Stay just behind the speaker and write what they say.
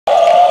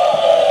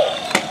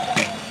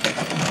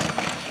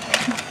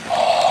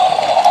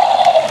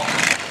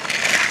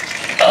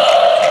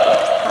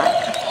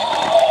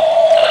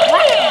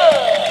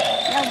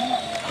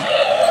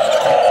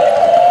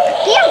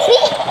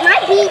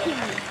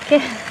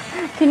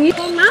Can you?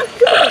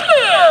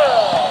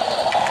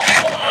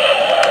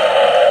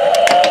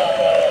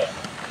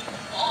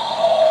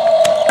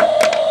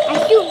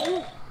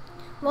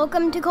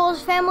 Welcome to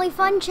Cole's Family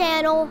Fun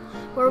Channel,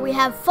 where we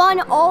have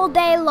fun all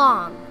day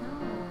long.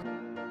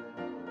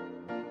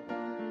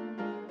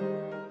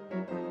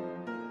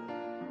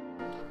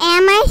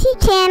 MIC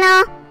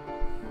channel.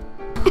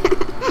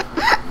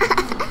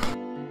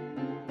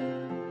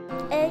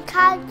 It's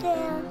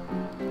cocktail.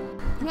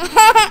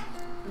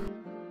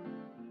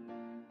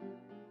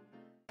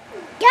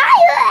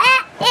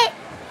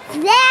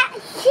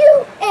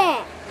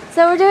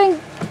 So we're doing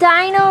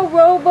Dino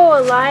Robo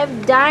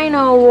Alive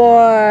Dino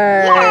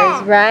Wars,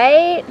 Yeah.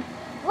 right?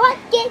 What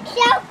gets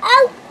so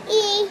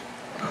oaty?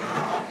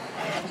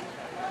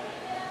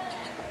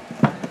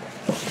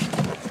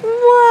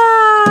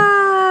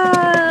 Whoa!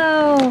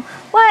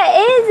 What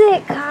is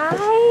it,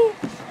 Kai?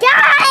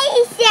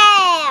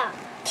 Dinosaur.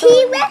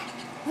 T-Rex.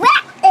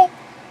 Raptor.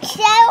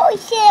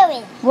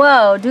 Stegosaurus.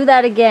 Whoa, do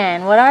that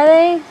again. What are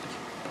they?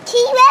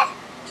 T-Rex.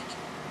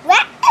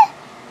 Raptor.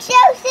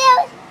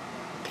 Stegosaurus.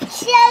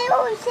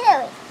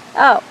 Stegosaurus.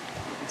 Oh,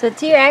 so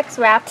T-Rex,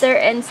 Raptor,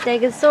 and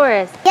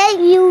Stegosaurus. Yeah,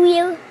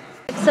 you.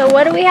 So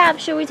what do we have?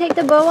 Should we take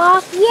the bow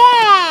off?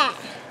 Yeah.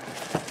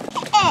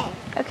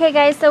 Okay,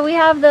 guys, so we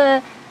have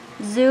the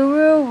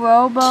Zuru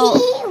Robo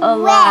T-Rex.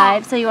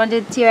 Alive. So you want to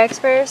do the T-Rex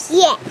first?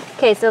 Yeah.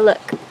 Okay, so look.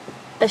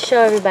 Let's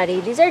show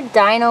everybody. These are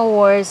Dino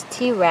Wars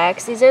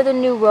T-Rex. These are the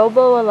new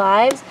Robo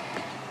Alives,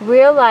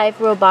 real-life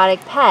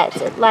robotic pets.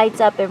 It lights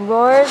up and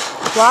roars,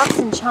 walks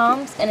and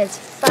chomps, and it's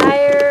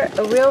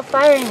a real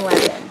firing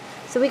weapon.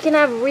 So we can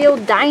have real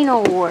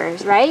Dino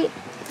Wars, right?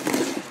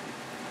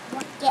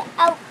 Get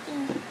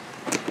oaty.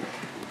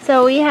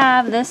 So we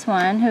have this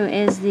one, who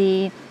is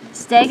the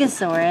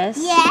Stegosaurus.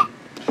 Yeah.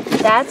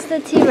 That's the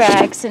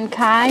T-Rex, and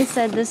Kai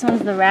said this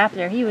one's the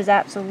Raptor. He was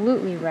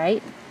absolutely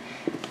right.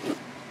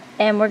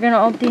 And we're going to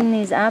open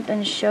these up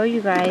and show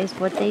you guys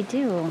what they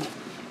do.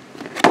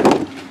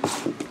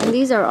 And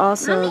these are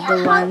also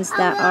the ones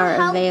that are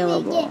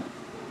available.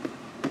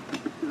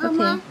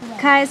 Okay.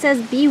 Kai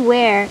says,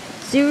 beware.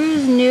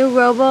 Zuru's new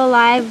Robo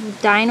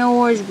Alive Dino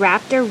Wars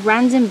Raptor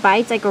runs and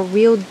bites like a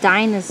real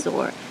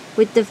dinosaur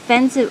with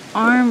defensive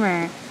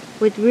armor,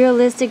 with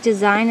realistic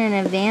design and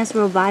advanced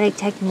robotic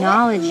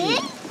technology.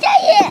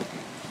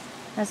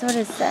 That's what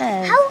it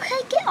says. How can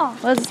I get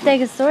off? What does the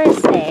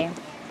Stegosaurus say?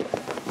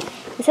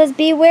 It says,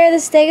 beware, the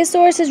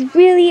Stegosaurus is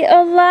really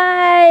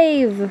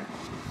alive.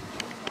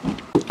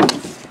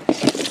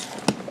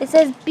 It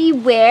says,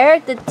 beware,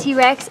 the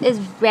T-Rex is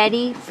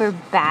ready for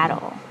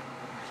battle.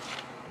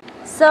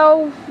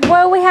 So,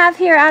 what do we have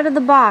here out of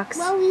the box?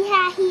 What we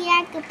have here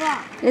at the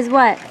box? Is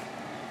what?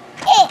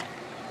 It.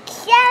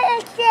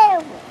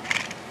 Stegosaurus.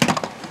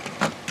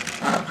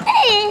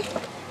 It is.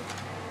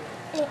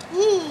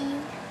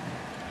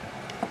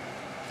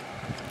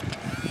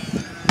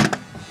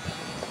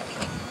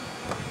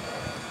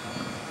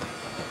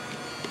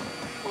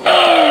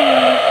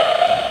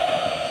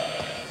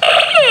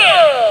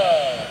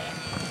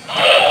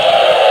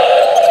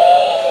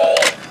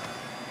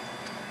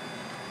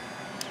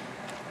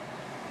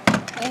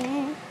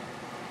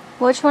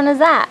 Which one is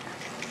that?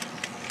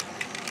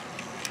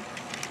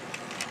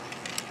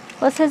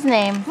 What's his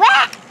name?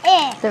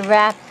 Raptor. The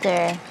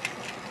Raptor.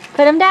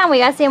 Put him down. We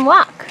gotta see him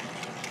walk.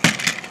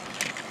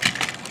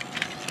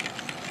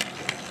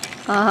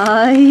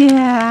 Oh,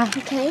 yeah.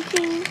 Okay.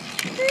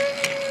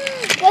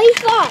 Very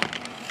far.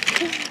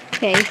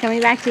 Okay, he's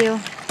coming back to you.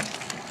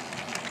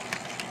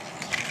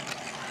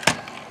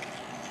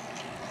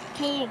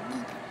 Okay.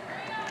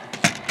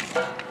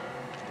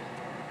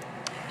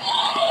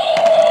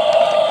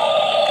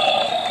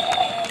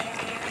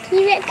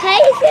 T-Rex, can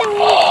you film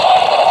me?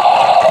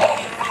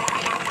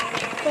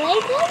 Can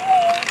you film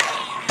me?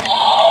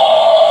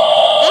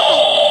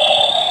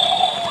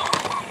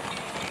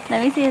 Let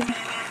me see his...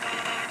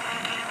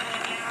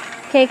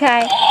 Okay,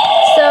 Kai.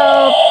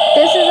 So,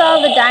 this is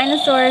all the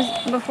dinosaurs.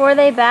 Before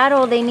they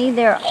battle, they need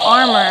their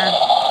armor.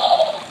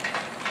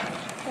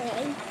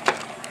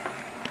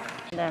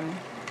 Okay.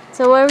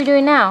 So, what are we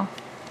doing now?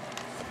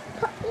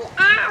 Put the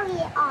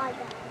area on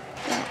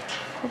it.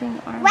 Putting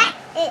armor. Wrap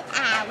it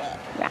out.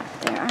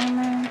 Raptor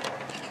armor.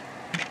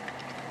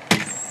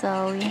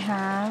 So, we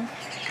have...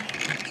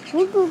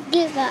 We could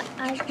give it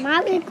as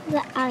mommy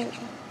the eye.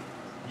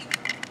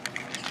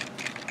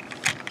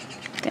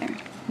 There.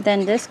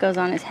 Then this goes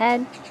on his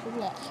head.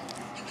 Yeah.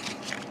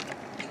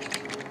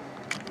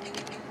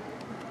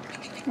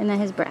 And then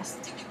his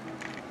breast.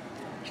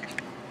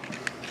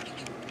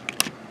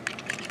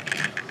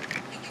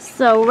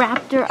 So,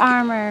 Raptor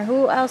armor.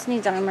 Who else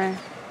needs armor?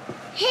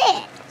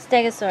 Here.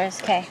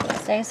 Stegosaurus. Okay.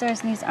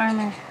 Stegosaurus needs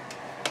armor.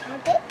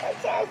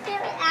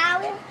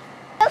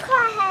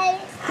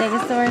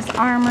 Stegosaurus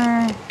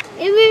armor.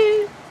 It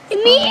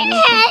means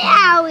head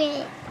out.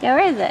 Yeah,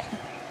 where is it?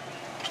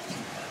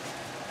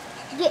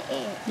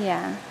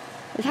 Yeah.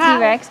 Is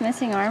T-Rex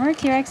missing armor?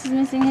 T-Rex is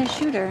missing his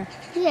shooter.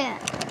 Yeah.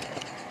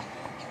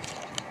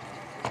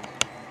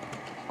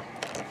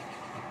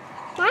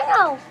 I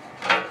know.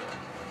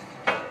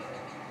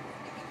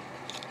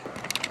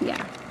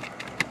 Yeah.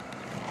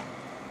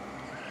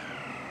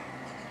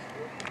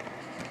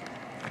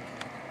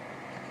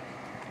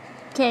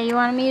 Okay, you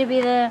want me to be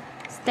the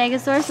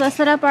stegosaurus? Let's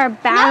set up our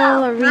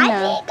battle arena.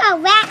 I think a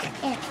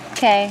raptor.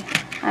 Okay,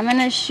 I'm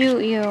gonna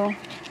shoot you.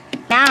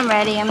 Now I'm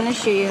ready. I'm gonna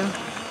shoot you.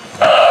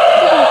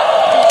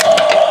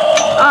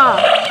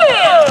 Oh.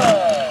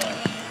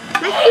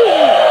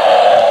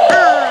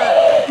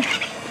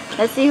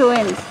 Let's see who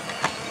wins.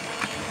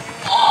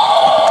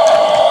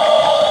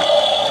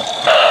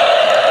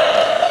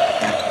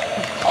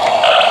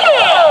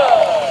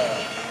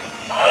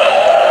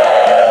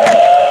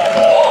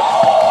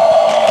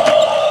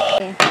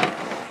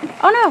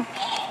 Oh no!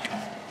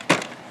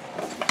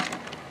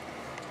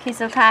 Okay,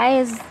 so Kai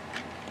is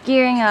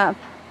gearing up.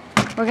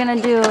 We're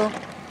gonna do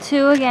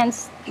 2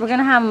 against, we're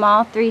gonna have them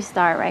all 3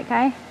 start, right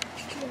Kai?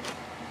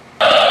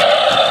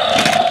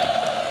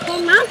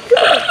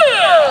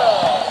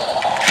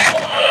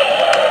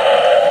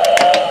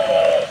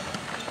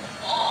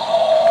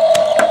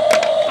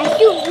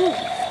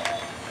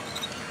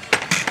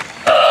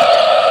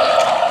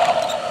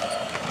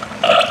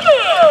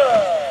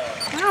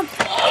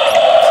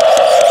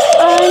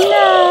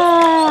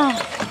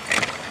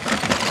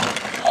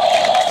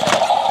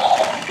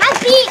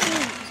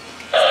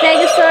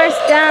 Stegosaurus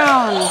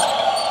down.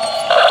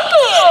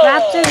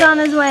 Raptor's on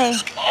his way.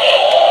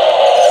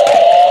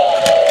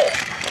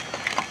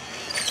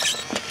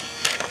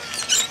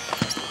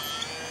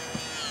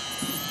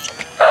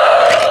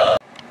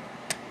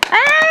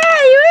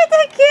 Ah, you hit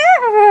the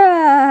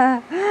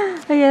camera.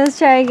 Okay, let's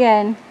try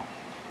again.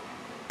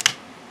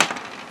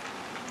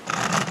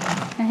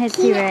 I hit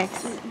T-Rex.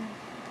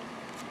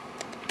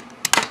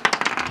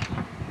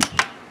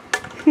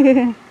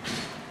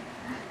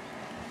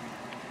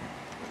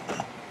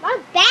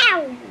 I'm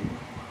down.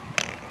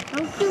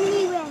 Don't shoot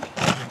me yet.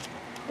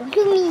 Don't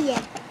shoot me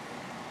yet.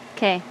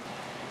 Okay.